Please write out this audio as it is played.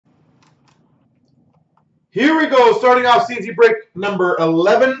Here we go, starting off CNC break number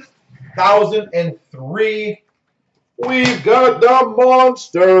 11,003. We've got the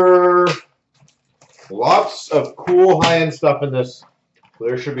monster. Lots of cool high-end stuff in this. So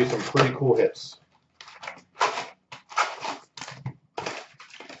there should be some pretty cool hits.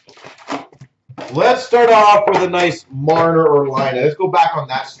 Let's start off with a nice Marner or Lina. Let's go back on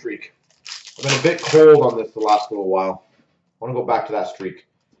that streak. I've been a bit cold on this the last little while. I want to go back to that streak.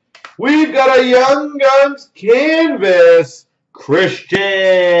 We've got a Young Guns canvas,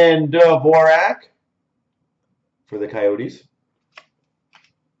 Christian Dvorak for the Coyotes.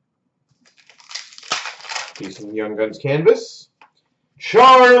 Here's some Young Guns canvas.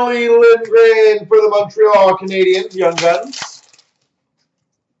 Charlie Lindgren for the Montreal Canadiens, Young Guns.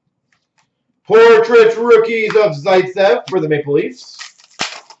 Portrait rookies of Zaitsev for the Maple Leafs.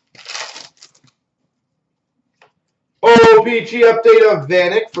 OPG update of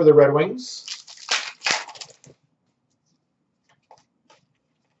Vanek for the Red Wings.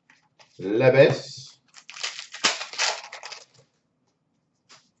 Levis.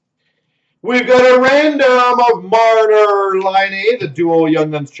 We've got a random of Marner Line, the dual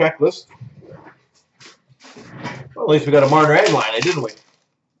Young Guns checklist. Well, at least we got a Marner and Line, didn't we?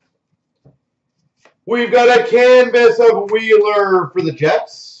 We've got a canvas of Wheeler for the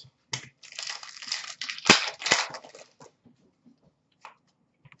Jets.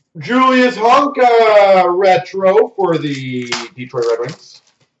 Julius Honka retro for the Detroit Red Wings.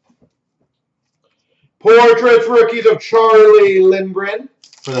 Portraits rookies of Charlie Lindgren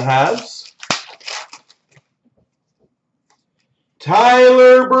for the Habs.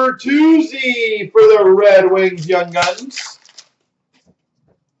 Tyler Bertuzzi for the Red Wings Young Guns.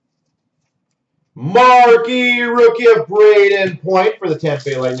 Marquee rookie of Braden Point for the Tampa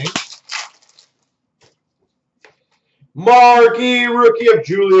Bay Lightning. Marquee rookie of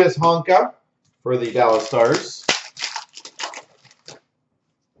Julius Honka for the Dallas Stars.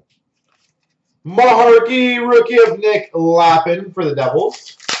 Marquee rookie of Nick Lappin for the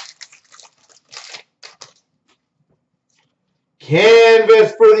Devils.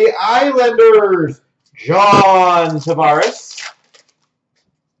 Canvas for the Islanders, John Tavares.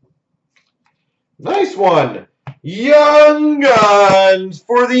 Nice one. Young Guns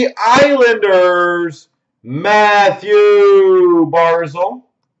for the Islanders, Matthew Barzal.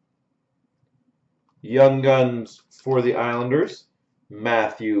 Young Guns for the Islanders,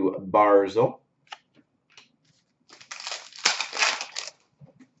 Matthew Barzal.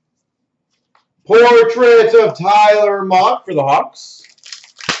 Portrait of Tyler Mott for the Hawks.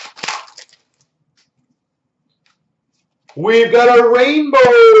 We've got a rainbow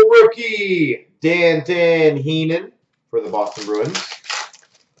rookie, Danton Heenan for the Boston Bruins.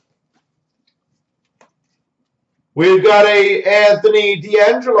 We've got a Anthony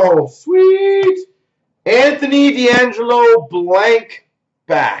D'Angelo, sweet! Anthony D'Angelo blank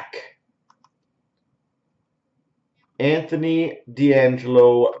back. Anthony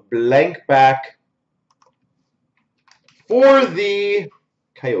D'Angelo blank back for the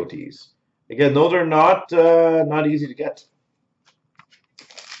Coyotes. Again, those are not easy to get.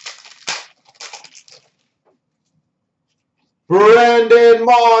 Brandon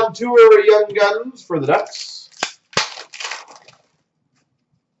Montour Young Guns for the Ducks.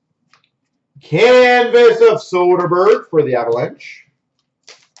 Canvas of Soderberg for the Avalanche.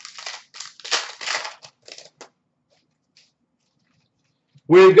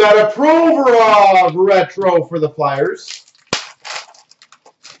 We've got a Provorov retro for the Flyers.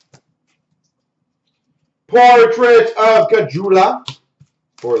 Portrait of Kajula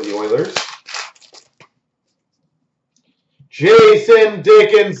for the Oilers. Jason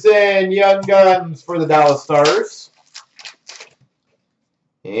Dickinson Young Guns for the Dallas Stars.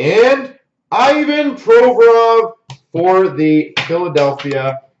 And Ivan Provorov for the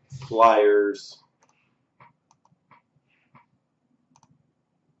Philadelphia Flyers.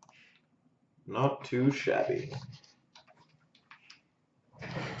 Not too shabby.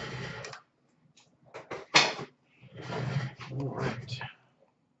 All right.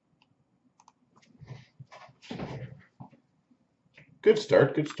 Good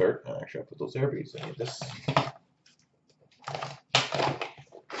start, good start. Actually, I'll put those there because I need this.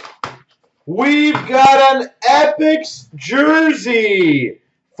 We've got an Epics jersey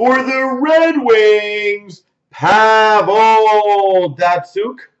for the Red Wings, Pavel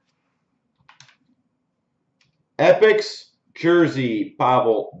Datsyuk. Epics jersey,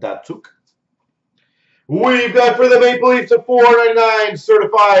 Pavel Datsyuk. We've got for the Maple Leafs a $4.99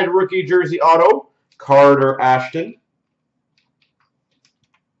 certified rookie jersey auto, Carter Ashton.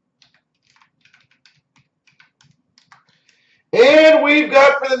 And we've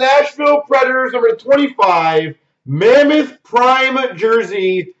got for the Nashville Predators, number 25, Mammoth Prime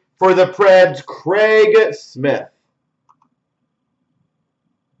jersey for the Preds, Craig Smith.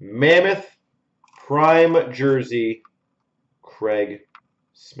 Mammoth Prime jersey, Craig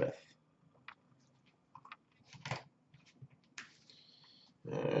Smith.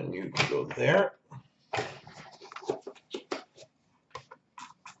 And you can go there.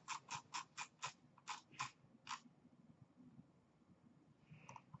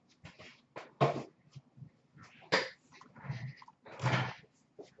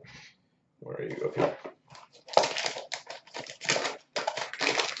 Where are you? Okay.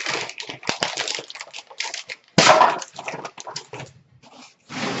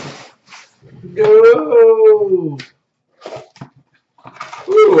 Go!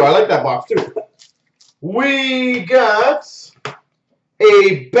 Ooh, I like that box too. We got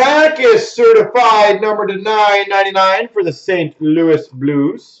a Backus certified number to 999 for the St. Louis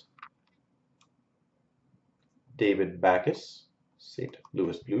Blues. David Backus, St.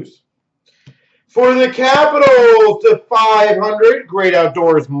 Louis Blues. For the Capitals to 500, Great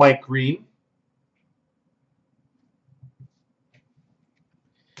Outdoors, Mike Green.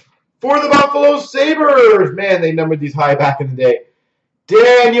 For the Buffalo Sabres, man, they numbered these high back in the day.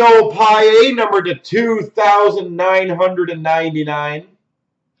 Daniel Paille, numbered to 2,999.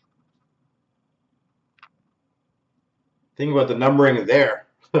 Think about the numbering there.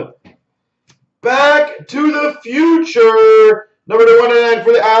 Back to the Future, number to 199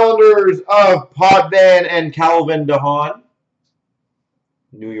 for the Islanders of Potvin and Calvin DeHaan.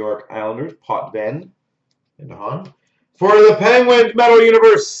 New York Islanders, Potvin and DeHaan. For the Penguins, Metal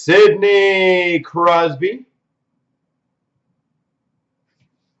Universe, Sidney Crosby.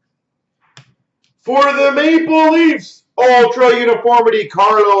 For the Maple Leafs, Ultra Uniformity,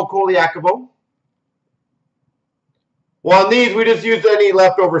 Carlo Koliakovo. Well, on these, we just used any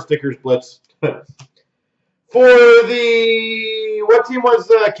leftover stickers, Blitz. For the, what team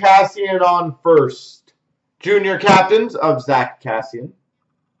was Cassian on first? Junior Captains of Zach Cassian.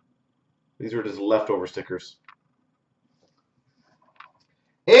 These are just leftover stickers.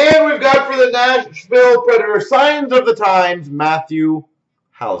 And we've got for the Nashville Predators, Signs of the Times, Matthew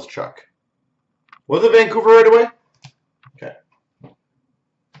Halschuk. Was it Vancouver right away? Okay.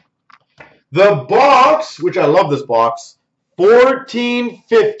 The box, which I love this box,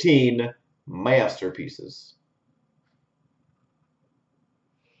 14-15 masterpieces.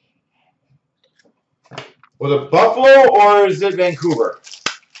 Was it Buffalo or is it Vancouver?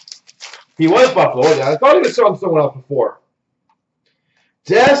 He was Buffalo. I thought he was on someone else before.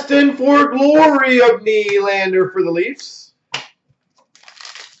 Destined for Glory of Nylander for the Leafs.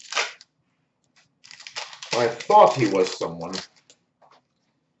 I thought he was someone.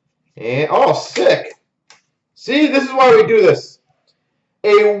 And, oh, sick. See, this is why we do this.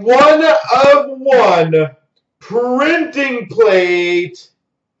 A 1-of-1 printing plate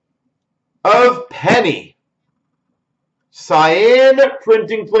of Penny. Cyan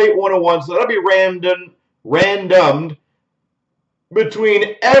printing plate 101. So that'll be randomed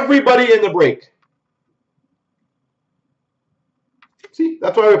between everybody in the break. See,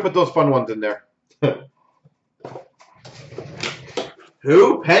 that's why we put those fun ones in there.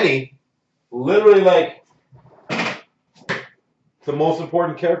 Who? Penny. Literally like the most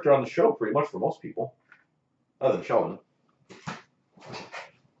important character on the show, pretty much for most people. Other than Sheldon.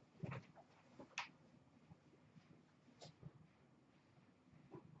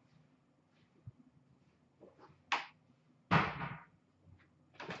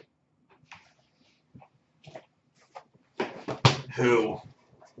 Who?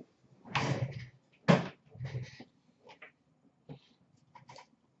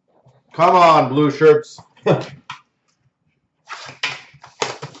 Come on, blue shirts.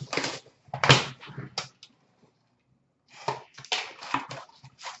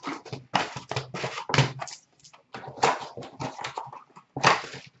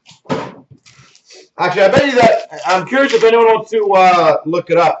 Actually, I bet you that, I'm curious if anyone wants to look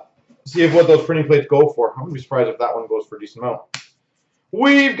it up, see if what those printing plates go for. I wouldn't be surprised if that one goes for a decent amount.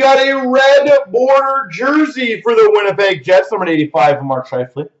 We've got a red border jersey for the Winnipeg Jets, number 85 from Mark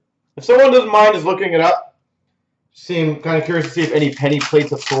Scheifele. If someone doesn't mind just looking it up, seem kind of curious to see if any penny plates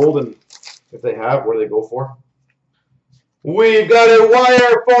have sold, and if they have, what do they go for? We've got a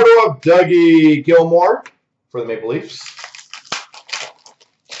wire photo of Dougie Gilmour for the Maple Leafs.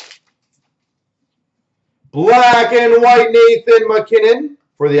 Black and white Nathan McKinnon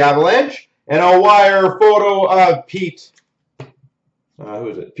for the Avalanche. And a wire photo of Pete. Who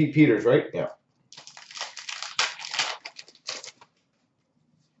is it? Pete Peters, right? Yeah.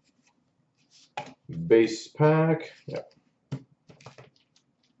 Base pack. Yeah.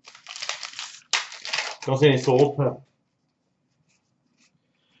 Don't see any sold. Huh.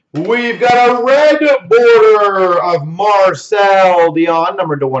 We've got a red border of Marcel Dion,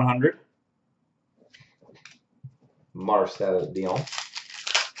 numbered to 100. Marcel Dion.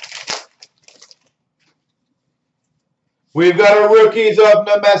 We've got a rookies of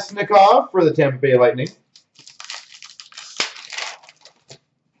Nemesnikov for the Tampa Bay Lightning.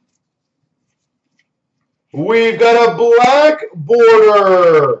 We've got a black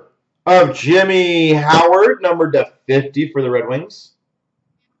border of Jimmy Howard, numbered to 50 for the Red Wings.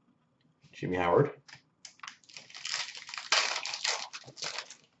 Jimmy Howard.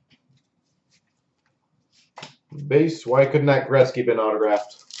 Base, why couldn't that Gretzky been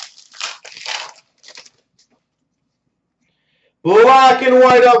autographed? Black and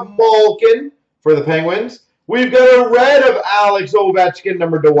white of Malkin for the Penguins. We've got a red of Alex Ovechkin,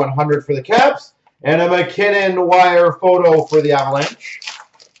 numbered to 100 for the Caps. And a McKinnon wire photo for the Avalanche.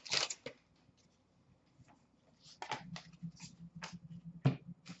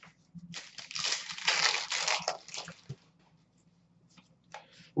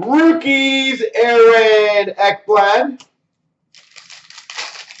 Rookies, Aaron Ekblad,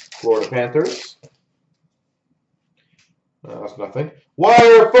 Florida Panthers. That's nothing.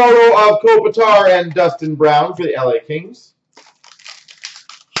 Wire photo of Kopitar and Dustin Brown for the LA Kings.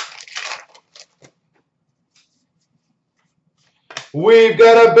 We've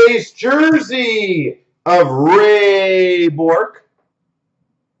got a base jersey of Ray Bork.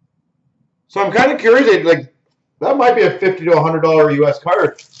 So I'm kind of curious, like, that might be a $50 to $100 US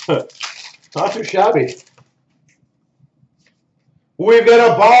card. Not too shabby. We've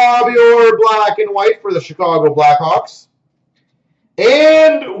got a Bobby Orr black and white for the Chicago Blackhawks.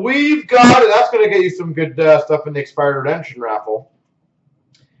 And we've got, and that's going to get you some good stuff in the expired redemption raffle,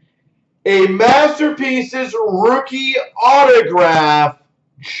 a Masterpieces rookie autograph,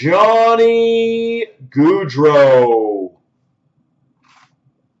 Johnny Gaudreau.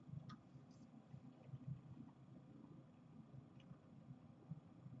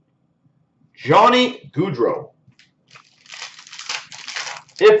 Johnny Gaudreau.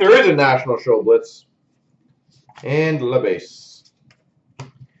 If there is a National Show Blitz. And LeBase. I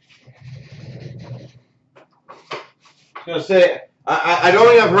was going to say, I don't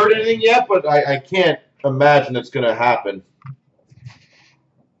think I've heard anything yet, but I can't imagine it's going to happen.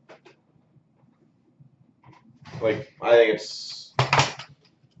 Like, I think it's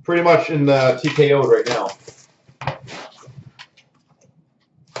pretty much in the TKO right now.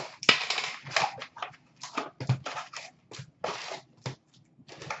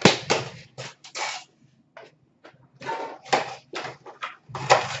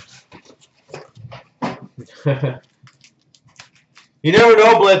 You never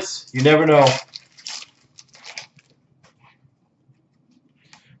know, Blitz. You never know.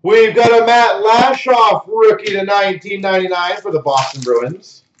 We've got a Matt Lashoff rookie to 1999 for the Boston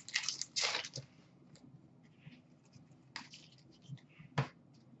Bruins.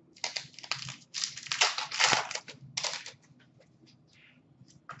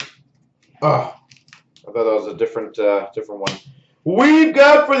 Oh, I thought that was a different one. We've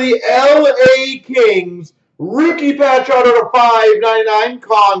got for the LA Kings rookie patch auto to 599,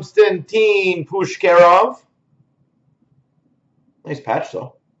 Konstantin Pushkarov. Nice patch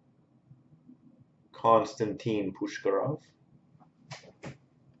though. Konstantin Pushkarov.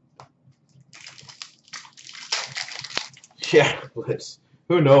 Yeah, Blitz.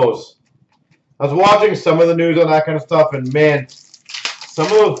 Who knows? I was watching some of the news on that kind of stuff, and man, some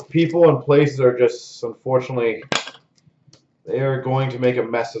of those people and places are just, unfortunately, they are going to make a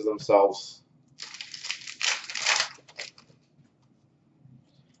mess of themselves.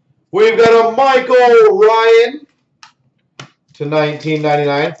 We've got a Michael Ryan to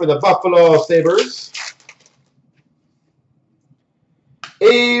 1999 for the Buffalo Sabres.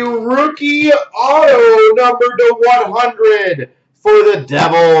 A rookie auto numbered to 100 for the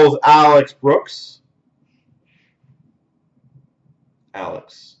Devils, Alex Brooks.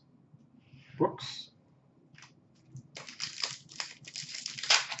 Alex Brooks.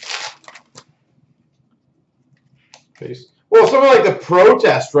 Peace. Well, something like the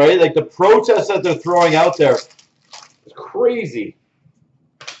protest, right? Like the protest that they're throwing out there is crazy.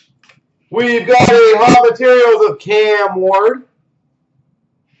 We've got a Hot Materials of Cam Ward.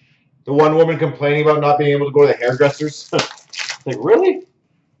 The one woman complaining about not being able to go to the hairdressers. Like, really?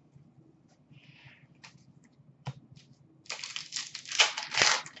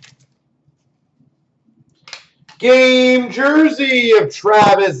 Game jersey of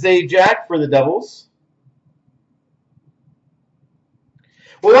Travis Zajac for the Devils.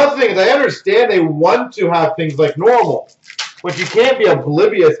 Well, that's the thing is I understand they want to have things like normal. But you can't be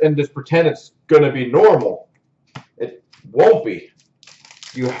oblivious and just pretend it's going to be normal. It won't be.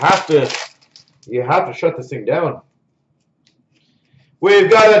 You have to shut this thing down.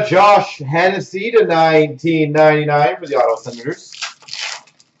 We've got a Josh Hennessy to 1999 for the Ottawa Senators.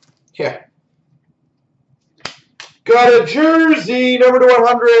 Yeah. Got a jersey number to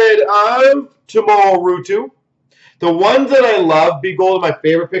 100 of Timo Ruutu. The ones that I love, Be Gold, my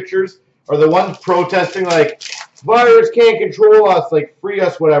favorite pictures, are the ones protesting like, virus can't control us, like free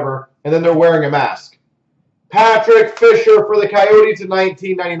us, whatever, and then they're wearing a mask. Patrick Fisher for the Coyotes in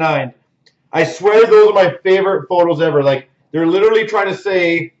 1999. I swear those are my favorite photos ever. Like, they're literally trying to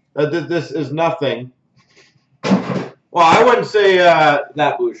say that this is nothing. Well, I wouldn't say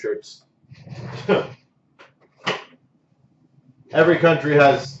that blue shirts. Every country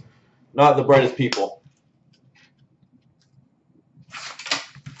has not the brightest people.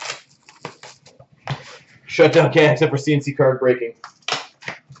 Shutdown can't except for CNC card breaking.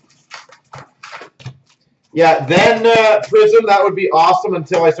 Yeah, then Prism, that would be awesome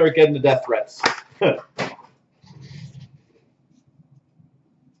until I start getting the death threats.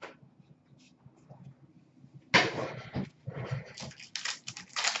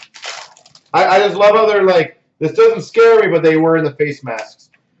 I just love how they're like, this doesn't scare me, but they were in the face masks.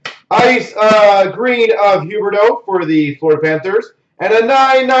 Ice green of Huberdeau for the Florida Panthers. And a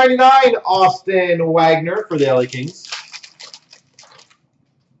 $9.99 Austin Wagner for the LA Kings.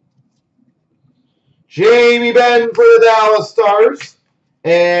 Jamie Benn for the Dallas Stars.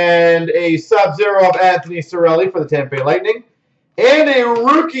 And a Sub-Zero of Anthony Cirelli for the Tampa Bay Lightning. And a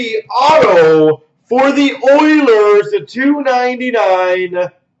rookie auto for the Oilers, the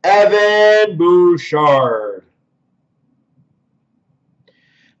 $2.99 Evan Bouchard.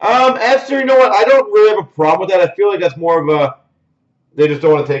 Esther, you know what? I don't really have a problem with that. I feel like that's more of a, they just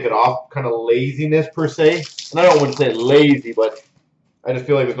don't want to take it off, kind of laziness per se. And I don't want to say lazy, but I just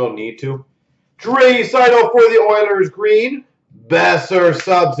feel like there's no need to. Dre Saito for the Oilers, green. Besser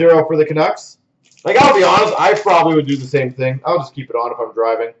Sub-Zero for the Canucks. Like, I'll be honest, I probably would do the same thing. I'll just keep it on if I'm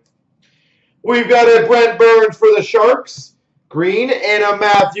driving. We've got a Brent Burns for the Sharks, green, and a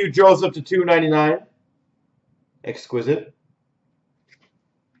Matthew Joseph to $2.99. Exquisite.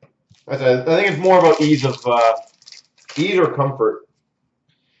 I think it's more about ease or comfort.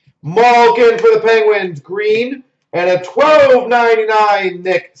 Malkin for the Penguins, green, and a $12.99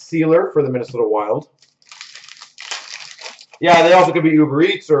 Nick Seeler for the Minnesota Wild. Yeah, they also could be Uber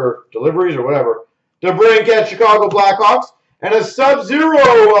Eats or deliveries or whatever. DeBrincat Chicago Blackhawks, and a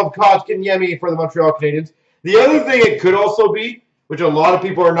Sub-Zero of Kotkaniemi for the Montreal Canadiens. The other thing it could also be, which a lot of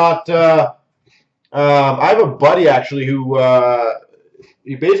people are not, I have a buddy actually who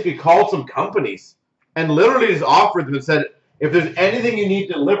he basically called some companies and literally just offered them and said, if there's anything you need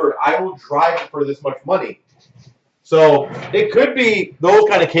delivered, I will drive it for this much money. So it could be those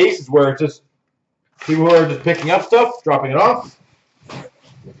kind of cases where it's just people who are just picking up stuff, dropping it off.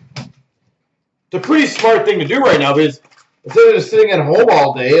 It's a pretty smart thing to do right now because instead of just sitting at home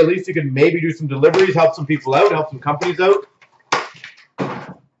all day, at least you can maybe do some deliveries, help some people out, help some companies out.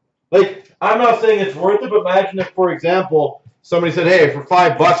 Like, I'm not saying it's worth it, but imagine if, for example, somebody said, hey, for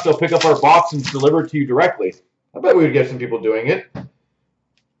 $5 they'll pick up our box and deliver it to you directly. I bet we would get some people doing it.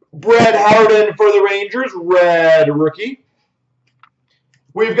 Brett Howden for the Rangers, red rookie.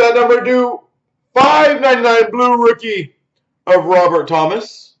 We've got number 2, $5.99 blue rookie of Robert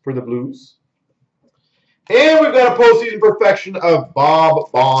Thomas for the Blues. And we've got a postseason perfection of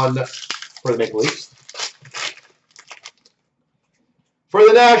Bob Bond for the Maple Leafs. For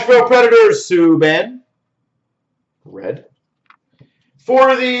the Nashville Predators, Subban, red.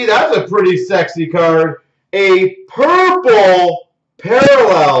 For the, that's a pretty sexy card, a purple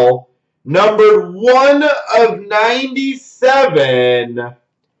parallel, numbered 1 of 97,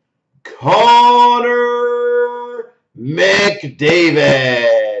 Connor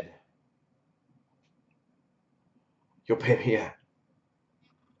McDavid. You'll pay me, yeah.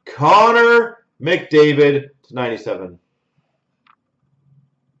 Connor McDavid to 97.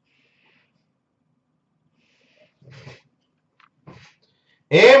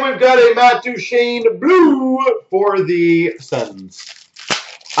 And we've got a Matt Duchene blue for the Suns.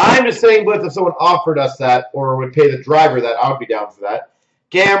 I'm just saying, Blitz, if someone offered us that or would pay the driver that, I would be down for that.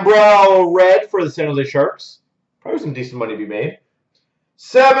 Gambrell red for the San Jose Sharks. Probably some decent money to be made.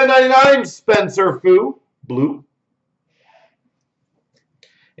 $7.99 Spencer Fu blue.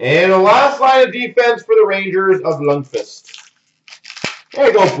 And the last line of defense for the Rangers of Lundqvist. There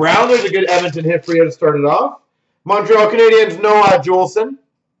you go, Brown. There's a good Edmonton hit for you to start it off. Montreal Canadiens, Noah Jolson,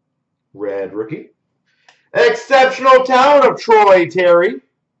 red rookie. Exceptional talent of Troy Terry.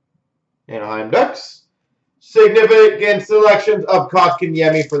 Anaheim Ducks. Significant selections of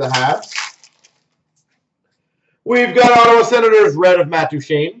Kotkaniemi for the Habs. We've got Ottawa Senators red of Matt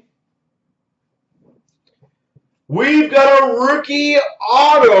Duchene. We've got a rookie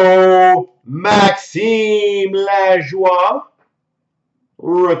auto, Maxime Lajoie.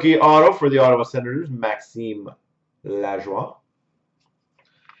 Rookie auto for the Ottawa Senators, Maxime Lajoie.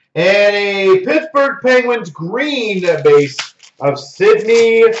 And a Pittsburgh Penguins green base of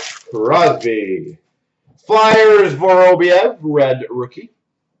Sidney Crosby. Flyers Vorobiev, red rookie.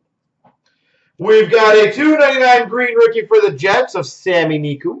 We've got a $2.99 green rookie for the Jets of Sami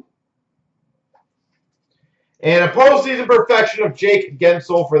Niku. And a postseason perfection of Jake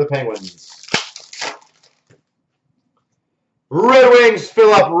Gensel for the Penguins. Red Wings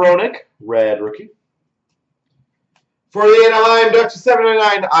Philip Hronek, red rookie. For the Anaheim Ducks of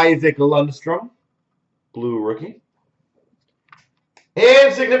 $7.99 Isaac Lundstrom, blue rookie.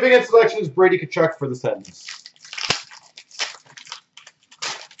 And significant selections Brady Tkachuk for the Sens.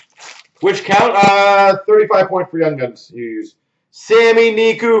 Which count 35 points for Young Guns. You use Sami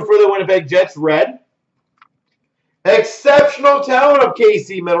Niku for the Winnipeg Jets, red. Exceptional talent of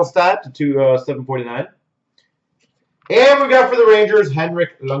Casey Middlestat to 749. And we got for the Rangers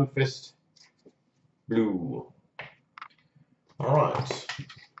Henrik Lundqvist, blue. All right.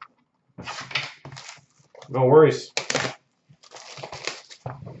 No worries.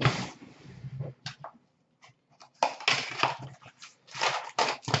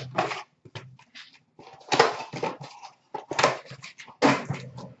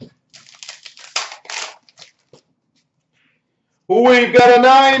 We've got a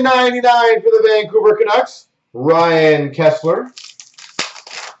 $9.99 for the Vancouver Canucks, Ryan Kessler.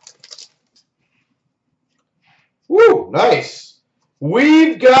 Woo, nice.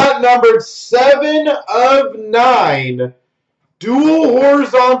 We've got numbered 7 of 9, dual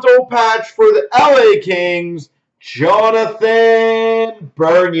horizontal patch for the LA Kings, Jonathan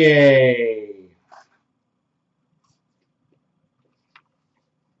Bernier.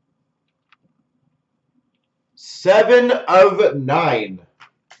 Seven of 9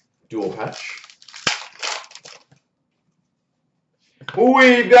 dual patch.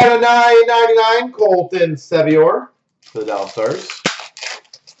 We've got a $9.99 Colton Sevior for the Dallas Stars.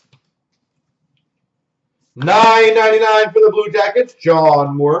 $9.99 for the Blue Jackets,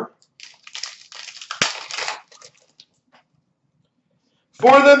 John Moore.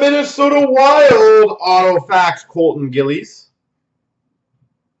 For the Minnesota Wild, Autofax Colton Gillies.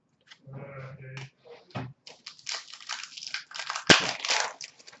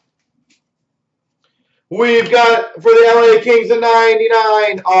 We've got, for the LA Kings, a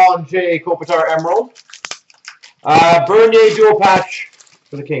 $9.99 on Jay Kopitar Emerald. Bernier dual patch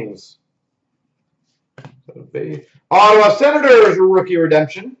for the Kings. Ottawa Senators rookie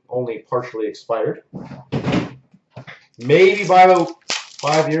redemption, only partially expired. Maybe by about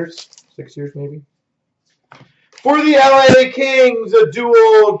 5 years, 6 years maybe. For the LA Kings, a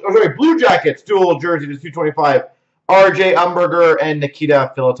Blue Jackets dual jersey to 225. RJ Umberger and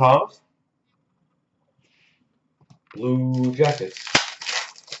Nikita Filatov. Blue Jackets.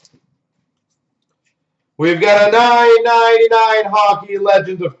 We've got a $9.99 Hockey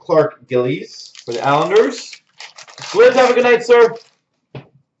Legends of Clark Gillies for the Islanders. Liz, have a good night, sir.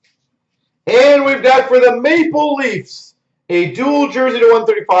 And we've got for the Maple Leafs a dual jersey to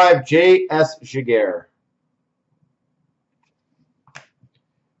 135, J.S. Giguère.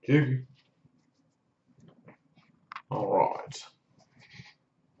 Jiggy. All right.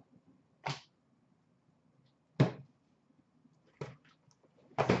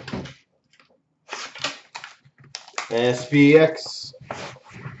 SPX.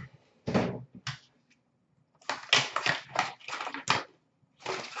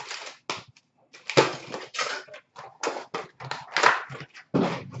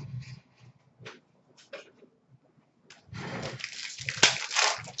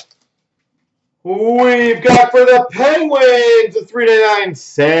 We've got for the Penguins a $3.99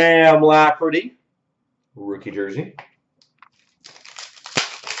 Sam Lafferty rookie jersey.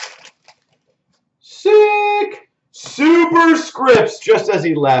 Sick! Super Scripts just as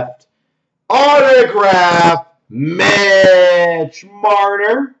he left. Autograph Mitch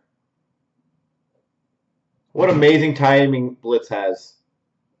Marner. What amazing timing Blitz has.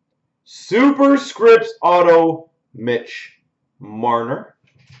 Super Scripts auto Mitch Marner.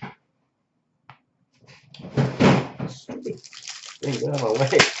 Stupid thing, get out of my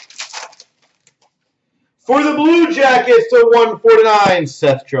way. For the Blue Jackets to 149,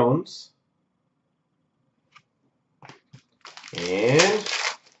 Seth Jones. And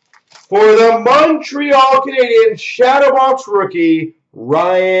for the Montreal Canadiens Shadowbox rookie,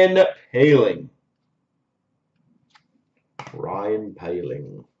 Ryan Poehling. Ryan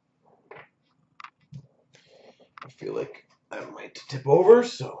Paling. I feel like I might tip over,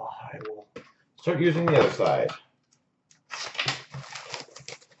 so I will start using the other side.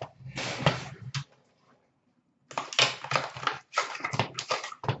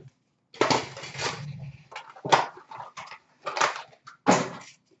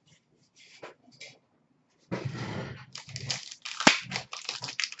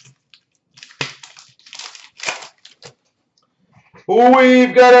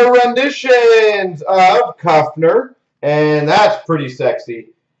 We've got a renditions of Kuffner, and that's pretty sexy.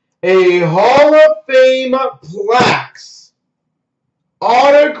 A Hall of Fame plaques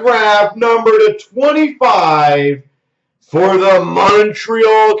autograph number /25 for the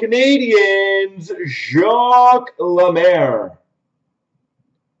Montreal Canadiens, Jacques Lemaire.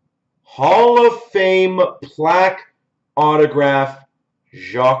 Hall of Fame plaque autograph,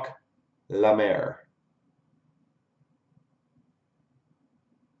 Jacques Lemaire.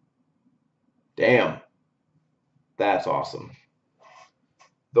 Damn. That's awesome.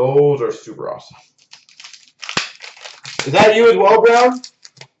 Those are super awesome. Is that you as well, Brown?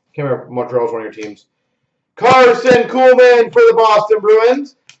 Can't remember. Montreal's one of your teams. Carson Kuhlman for the Boston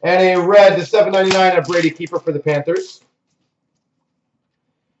Bruins. And a red /799 of Brady Keeper for the Panthers.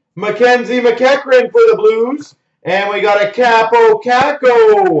 Mackenzie McEachran for the Blues. And we got a Capo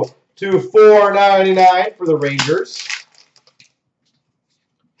Caco /499 for the Rangers.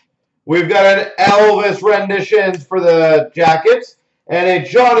 We've got an Elvis renditions for the Jackets. And a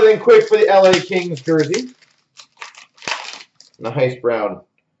Jonathan Quick for the LA Kings jersey. Nice, Brown.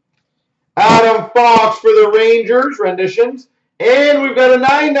 Adam Fox for the Rangers renditions. And we've got a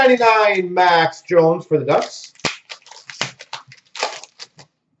 $9.99 Max Jones for the Ducks.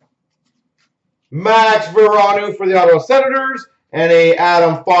 Max Veranu for the Ottawa Senators. And a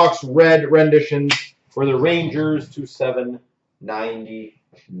Adam Fox red renditions for the Rangers /799.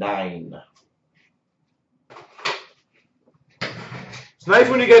 It's nice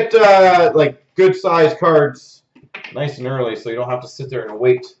when you get like good size cards nice and early, so you don't have to sit there and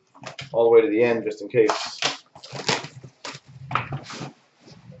wait all the way to the end just in case.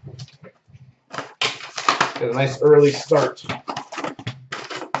 Get a nice early start.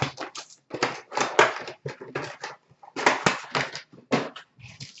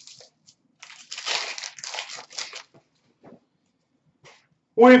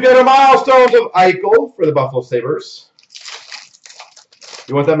 We've got a Milestones of Eichel for the Buffalo Sabres.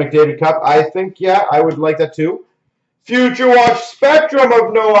 You want that McDavid Cup? I think, yeah, I would like that too. Future Watch Spectrum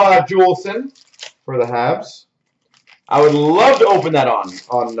of Noah Juleson for the Habs. I would love to open that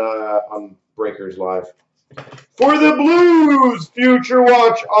on Breakers Live. For the Blues, Future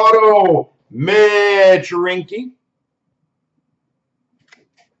Watch Auto Mitch Rinke.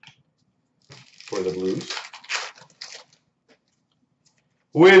 For the Blues.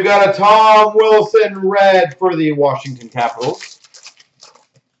 We've got a Tom Wilson red for the Washington Capitals.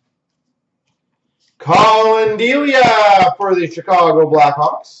 Colin Delia for the Chicago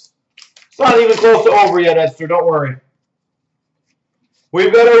Blackhawks. It's not even close to over yet, Esther. Don't worry.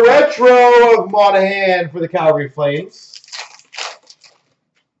 We've got a retro of Monahan for the Calgary Flames.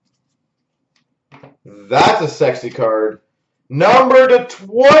 That's a sexy card. Number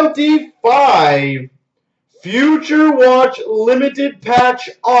 /25. Future Watch Limited Patch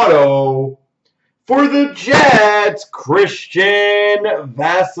Auto for the Jets, Christian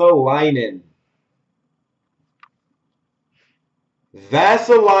Vasilinen.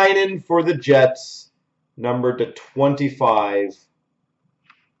 Vasilinen for the Jets, number /25.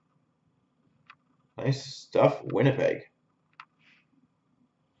 Nice stuff, Winnipeg.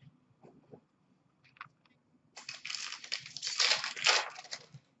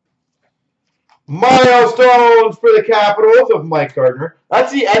 Milestones for the Capitals of Mike Gardner.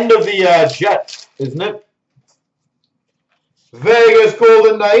 That's the end of the Jet, isn't it? Vegas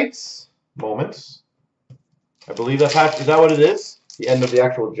Golden Knights. Moments. I believe that's is that what it is? The end of the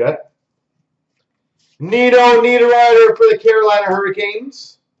actual Jet. Nito Niederreiter for the Carolina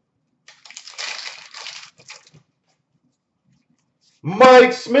Hurricanes.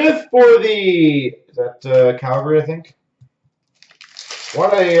 Mike Smith for the, is that Calgary, I think?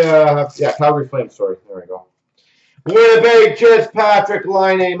 Yeah, Calgary Flames, sorry. There we go. Winnipeg Jets, Patrick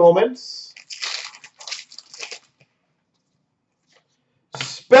Laine moments.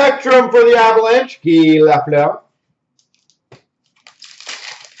 Spectrum for the Avalanche, Guy Lafleur.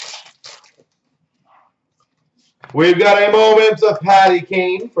 We've got a moment of Patty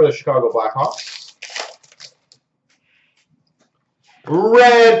Kane for the Chicago Blackhawks.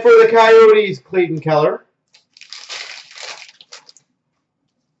 Red for the Coyotes, Clayton Keller.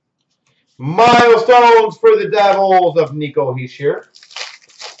 Milestones for the Devils of Nico Hischier.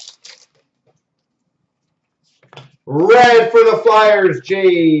 Red for the Flyers,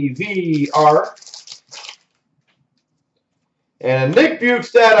 JVR. And a Nick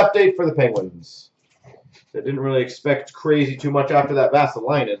Bukestad update for the Penguins. I didn't really expect crazy too much after that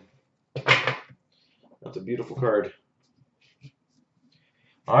Vasilinen. That's a beautiful card.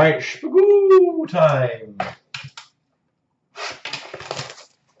 All right, Spagoo time.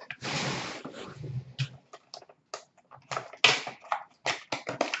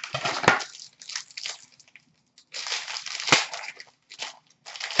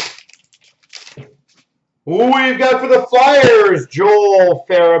 We've got for the Flyers, Joel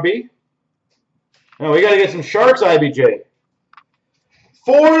Farabee. Now we got to get some Sharks, IBJ.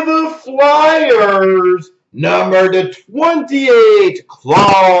 For the Flyers, number to 28,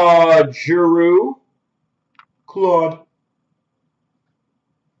 Claude Giroux. Claude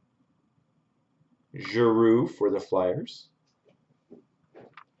Giroux for the Flyers.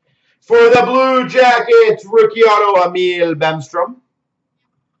 For the Blue Jackets, rookie auto, Emil Bemstrom.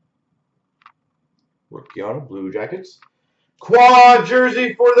 Rookie auto, Blue Jackets. Quad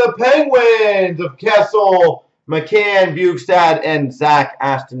jersey for the Penguins of Kessel, McCann, Bukestad, and Zach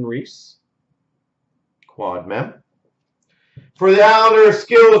Aston Reese. Quad mem. For the Islanders,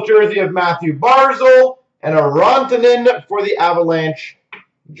 skills jersey of Matthew Barzal, and a Rantanen for the Avalanche,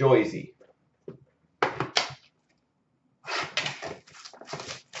 Joyzy.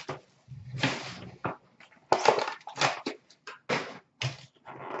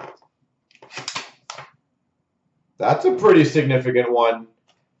 That's a pretty significant one.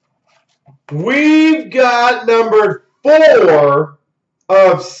 We've got number 4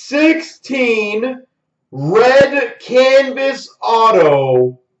 of 16 red canvas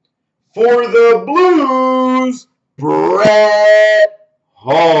auto for the Blues, Brett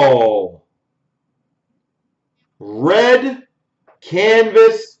Hull. Red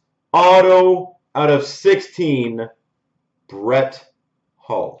canvas auto out of 16, Brett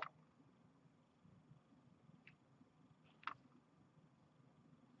Hull.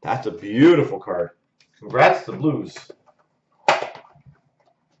 That's a beautiful card. Congrats to the Blues.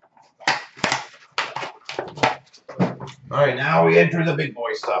 All right, now we enter the big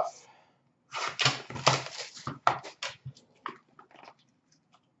boy stuff.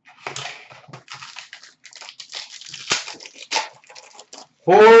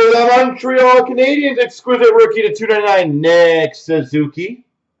 For the Montreal Canadiens, exquisite rookie to 299, Nick Suzuki.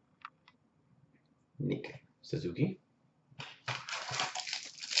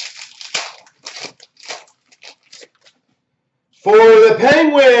 For the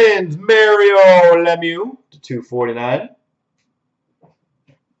Penguins, Mario Lemieux to 249.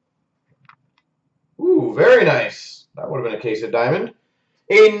 Ooh, very nice. That would have been a case of diamond.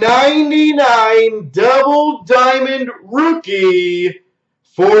 A 99 double diamond rookie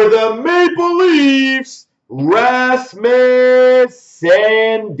for the Maple Leafs, Rasmus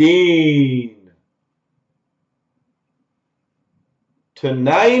Sandin. To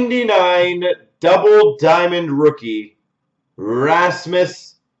 99 double diamond rookie,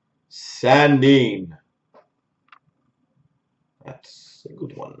 Rasmus Sandin. That's a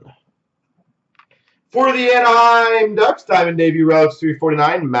good one. For the Anaheim Ducks, diamond debut relics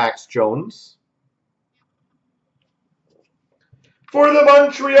 349, Max Jones. For the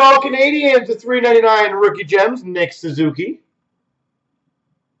Montreal Canadiens, the 399 rookie gems, Nick Suzuki.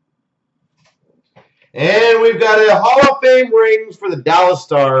 And we've got a Hall of Fame rings for the Dallas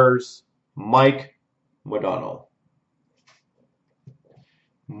Stars, Mike Modano.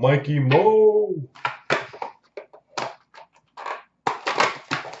 Mikey Mo.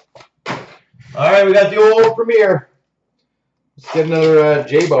 All right, we got the old premiere. Let's get another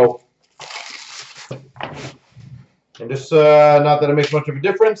J-Bo. And just, not that it makes much of a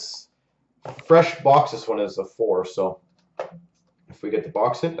difference. Fresh box, this one is a 4, so if we get the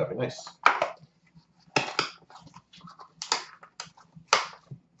box hit, that'd be nice.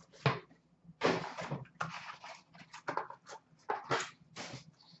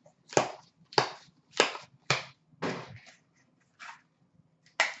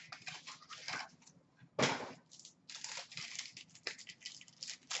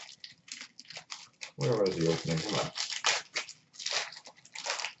 Where was the opening? Come on.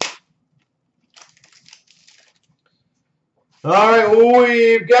 All right,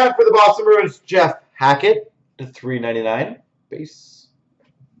 we've got for the Boston Bruins, Jeff Hackett to 399 base.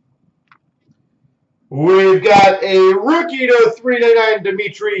 We've got a rookie to 399,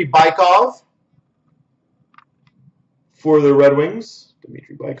 Dmitry Baikov for the Red Wings,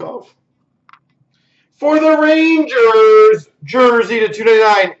 Dmitry Baikov. For the Rangers, jersey to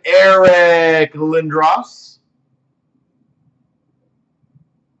 299, Eric Lindros.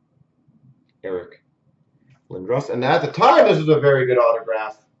 Eric Lindros. And at the time, this was a very good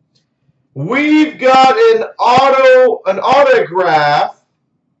autograph. We've got an autograph.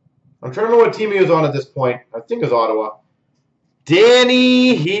 I'm trying to know what team he was on at this point. I think it was Ottawa.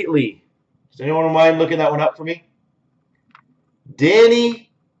 Danny Heatley. Does anyone mind looking that one up for me?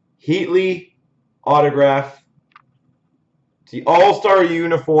 Danny Heatley autograph. It's the All-Star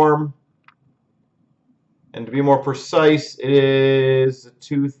uniform. And to be more precise, it is a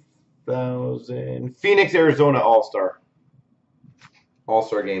 2000 Phoenix, Arizona All-Star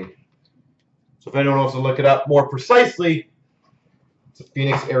game. So if anyone wants to look it up more precisely, it's a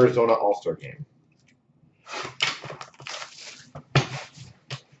Phoenix, Arizona All-Star game.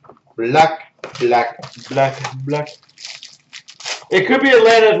 Black, black, black, black. It could be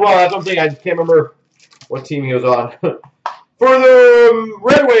Atlanta as well. That's something I can't remember what team he was on. For the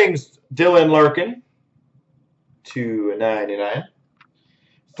Red Wings, Dylan Larkin, $2.99.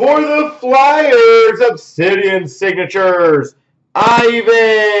 For the Flyers, Obsidian Signatures,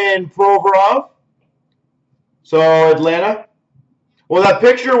 Ivan Provorov. So Atlanta. Well, that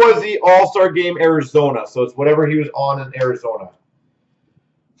picture was the All-Star Game Arizona, so it's whatever he was on in Arizona.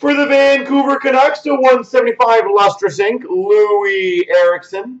 For the Vancouver Canucks, to 175 Lustrous Ink, Louis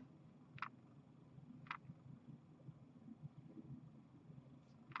Eriksson.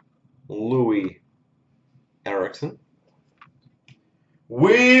 Louis Eriksson.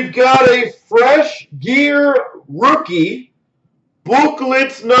 We've got a Fresh Gear rookie,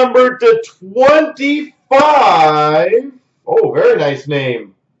 booklets numbered to 25. Oh, very nice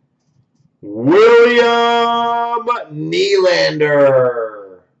name. William Nylander.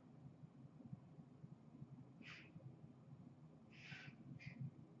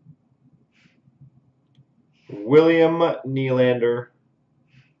 William Nylander.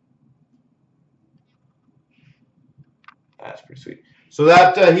 That's pretty sweet. So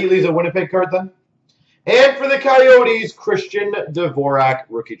that Heatley's a Winnipeg card then. And for the Coyotes, Christian Dvorak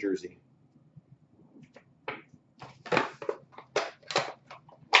rookie jersey.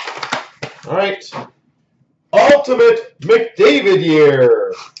 All right. Ultimate McDavid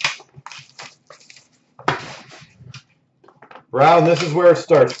year. Brown, this is where it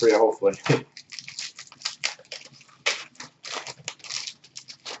starts for you, hopefully.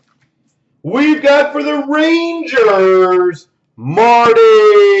 We've got for the Rangers,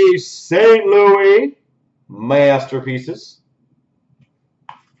 Marty St. Louis, masterpieces.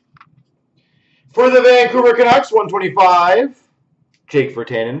 For the Vancouver Canucks, 125, Jake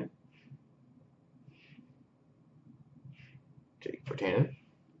Virtanen.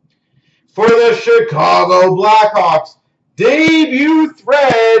 For the Chicago Blackhawks, debut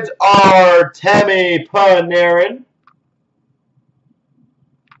threads are Artemi Panarin.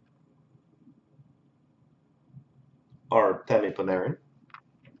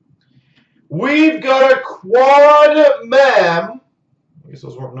 We've got a quad mem. I guess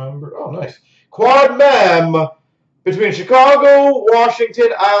those weren't numbered. Oh, nice. Quad mem between Chicago, Washington,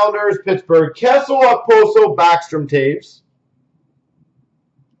 Islanders, Pittsburgh, Kessel, Okposo, Backstrom, Taves.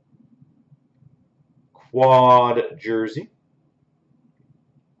 Quad jersey.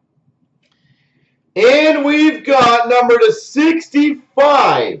 And we've got number to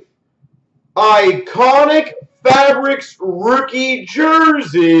 65. Iconic Fabrics rookie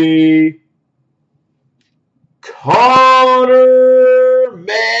jersey, Connor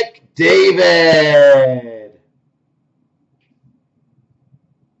McDavid.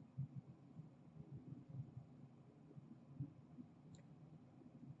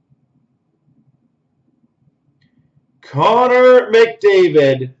 Connor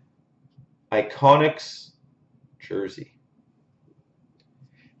McDavid, Iconics jersey.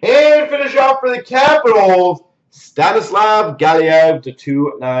 And finish off for the Capitals, Stanislav Galiev to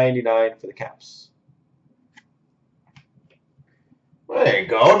 299 for the Caps. There you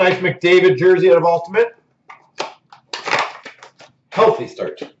go. Nice McDavid jersey out of Ultimate. Healthy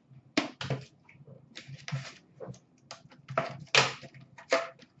start.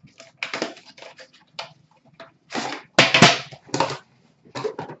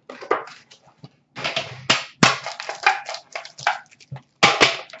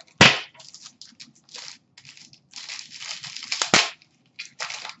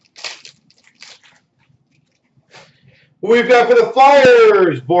 We've got for the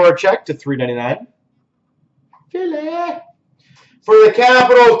Flyers, Voracek to 399. Philly. For the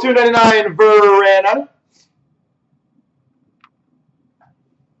Capitals, 299, Verana.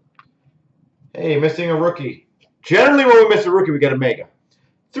 Hey, missing a rookie. Generally, when we miss a rookie, we get a mega.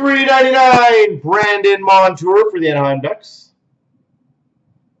 $3.99, Brandon Montour for the Anaheim Ducks.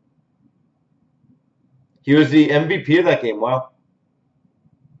 He was the MVP of that game. Wow.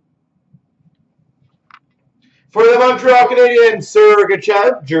 For the Montreal Canadiens,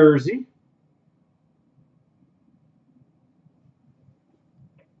 Sergachev, jersey.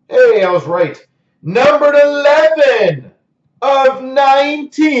 Hey, I was right. Numbered 11 of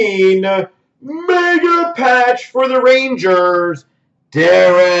 19, mega patch for the Rangers,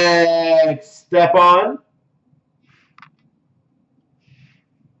 Derek Stepan.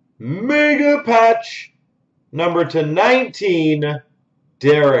 Mega patch, number to 19,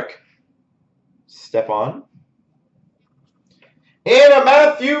 Derek Stepan. And a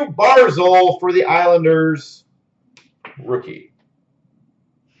Matthew Barzal for the Islanders, rookie.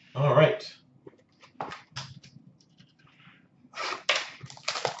 All right.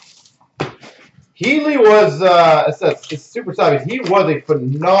 Healy was, it's super savvy. He was a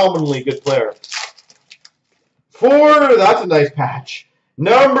phenomenally good player. That's a nice patch.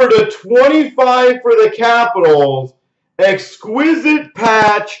 Number to 25 for the Capitals, exquisite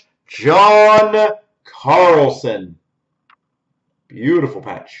patch, John Carlson. Beautiful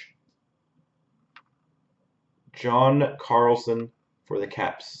patch. John Carlson for the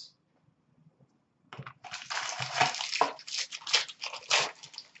Caps.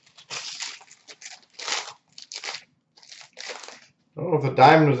 I don't know if the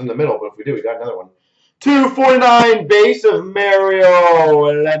diamond was in the middle, but if we do, we got another one. 249 base of Mario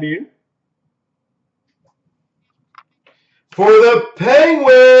Lemieux. For the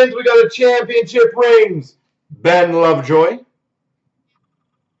Penguins, we got a championship rings. Ben Lovejoy.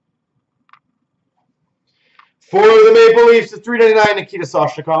 For the Maple Leafs, it's $3.99, Nikita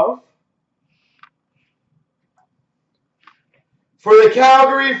Soshnikov. For the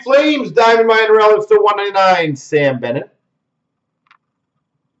Calgary Flames, Diamond Mine Relics to $1.99, Sam Bennett.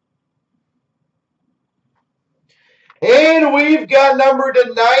 And we've got number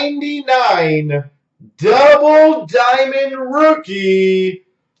to 99, double diamond rookie,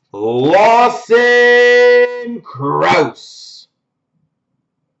 Lawson Crouse.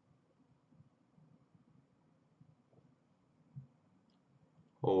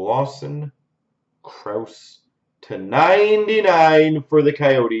 Lawson Crouse to 99 for the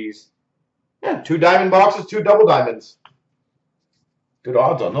Coyotes. Yeah, 2 diamond boxes, 2 double diamonds. Good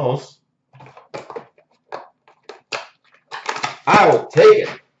odds on those. I will take it.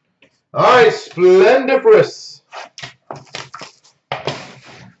 All right, Splendiferous.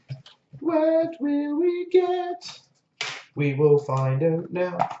 What will we get? We will find out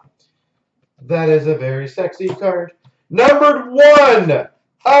now. That is a very sexy card. Numbered 1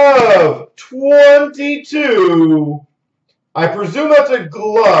 of 22. I presume that's a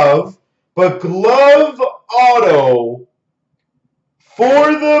glove, but glove auto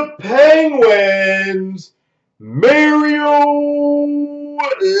for the Penguins, Mario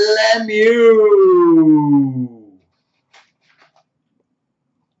Lemieux.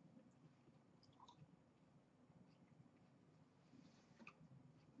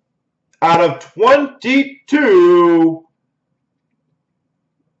 Out of 22,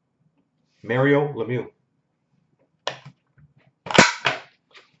 Mario Lemieux.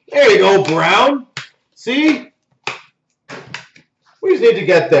 There you go, Brown. See? We just need to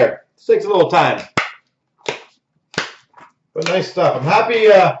get there. This takes a little time. But nice stuff. I'm happy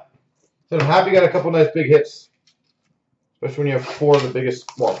you got a couple nice big hits. Especially when you have 4 of the biggest,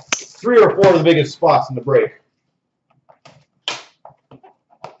 well, 3 or 4 of the biggest spots in the break.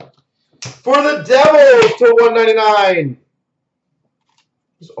 For the Devils to $1.99.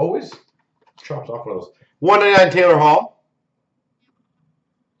 There's always chops off one of those. $1.99 Taylor Hall.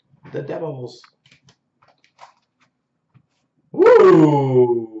 The Devils.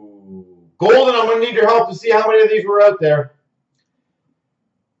 Woo! Golden, I'm going to need your help to see how many of these were out there.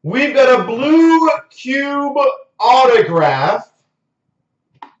 We've got a blue cube autograph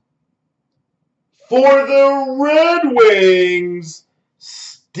for the Red Wings,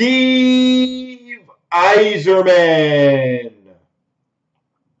 Steve Yzerman.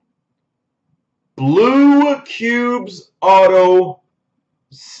 Blue cubes auto,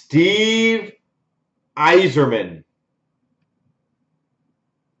 Steve Yzerman.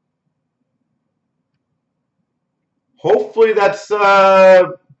 Hopefully that's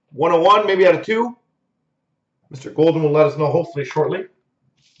 101, maybe out of 2. Mr. Golden will let us know hopefully shortly.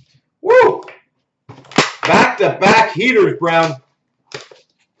 Woo! Back-to-back heaters, Brown.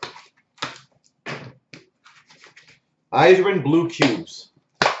 Yzerman blue cubes.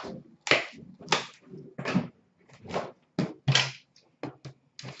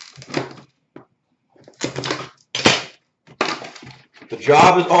 The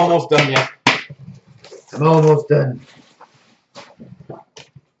job is almost done yet. I'm almost done.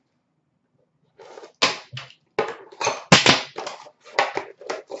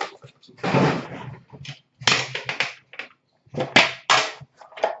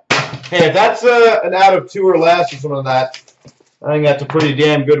 Hey, if that's an out of 2 or less or something like that, I think that's a pretty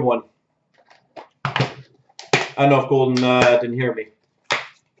damn good one. I don't know if Golden didn't hear me.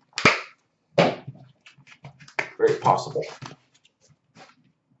 Very possible.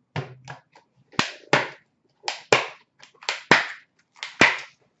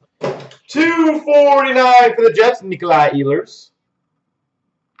 $2.49 for the Jets, Nikolai Ehlers.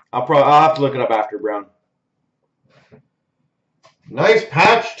 I'll have to look it up after, Brown. Nice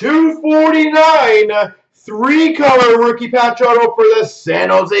patch, $2.49. 3-color rookie patch auto for the San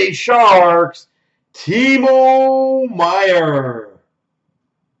Jose Sharks, Timo Meier.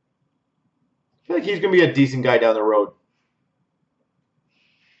 I feel like he's going to be a decent guy down the road.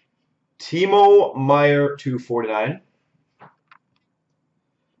 Timo Meier, $2.49.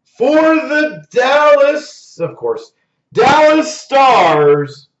 For the Dallas, of course, Dallas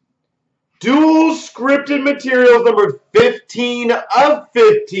Stars, dual scripted materials numbered 15 of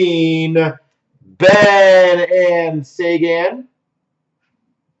 15, Ben and Sagan.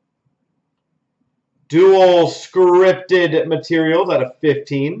 Dual scripted materials out of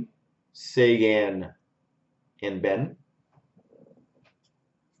 15, Sagan and Ben.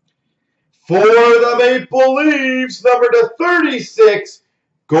 For the Maple Leafs, number to 36,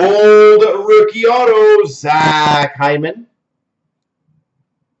 gold rookie auto, Zach Hyman.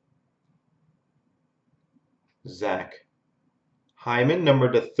 Zach Hyman, number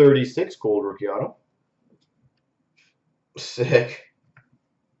to 36, gold rookie auto. Sick.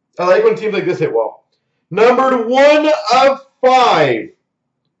 I like when teams like this hit well. Numbered 1 of 5.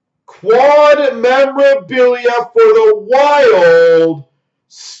 Quad memorabilia for the Wild,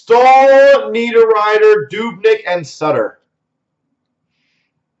 Stahl, Niederreiter, Dubnyk, and Sutter.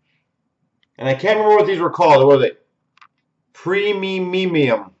 And I can't remember what these were called. What were they?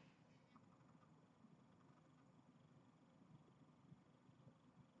 Premium.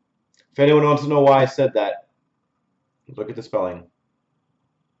 If anyone wants to know why I said that, look at the spelling.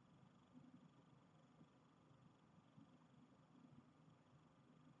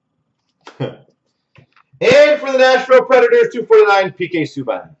 And for the Nashville Predators, $2.49, PK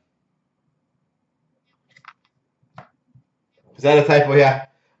Subban. Is that a typo? Yeah.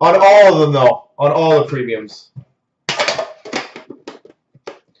 On all of them, though. On all the premiums.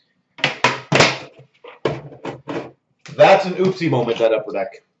 That's an oopsie moment, that upper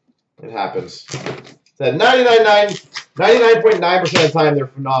deck. It happens. That 99.9% of the time, they're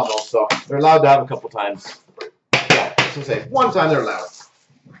phenomenal, so they're allowed to have a couple times. Yeah, I was going to say, one time they're allowed.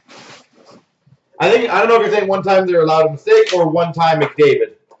 I don't know if you're saying one time they're allowed a mistake or one time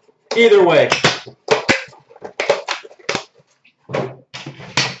McDavid. Either way.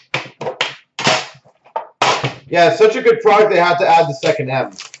 Yeah, it's such a good product they had to add the second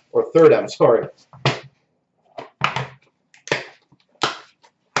M. Or third M, sorry.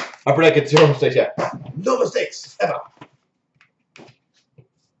 Upper deck at 0 mistakes, yeah. No mistakes, ever.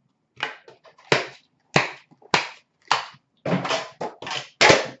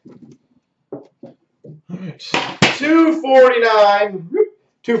 Alright. $2.49.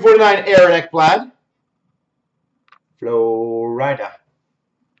 $2.49 Aaron Ekblad. Florida.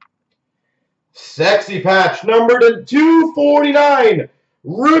 Sexy patch numbered at $2.49.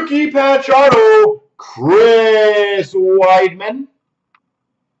 Rookie patch auto, Chris Weidman.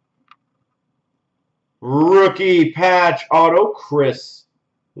 Rookie patch auto, Chris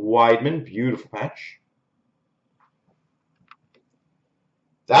Weidman. Beautiful patch.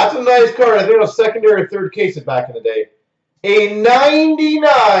 That's a nice card. I think it was secondary or third case back in the day. A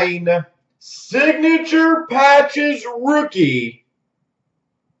 99 signature patches rookie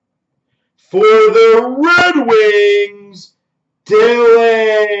for the Red Wings,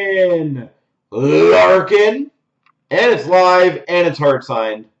 Dylan Larkin. And it's live and it's hard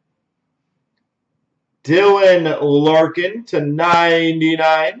signed. Dylan Larkin to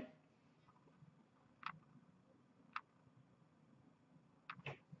 99.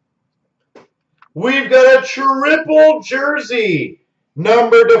 We've got a triple jersey,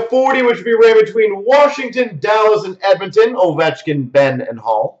 numbered to 40, which would be ran between Washington, Dallas, and Edmonton. Ovechkin, Ben, and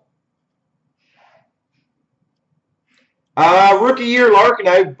Hall. Rookie year Larkin,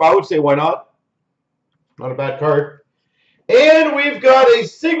 I would say why not. Not a bad card. And we've got a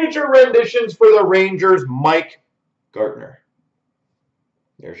signature renditions for the Rangers, Mike Gartner.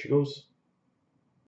 There she goes.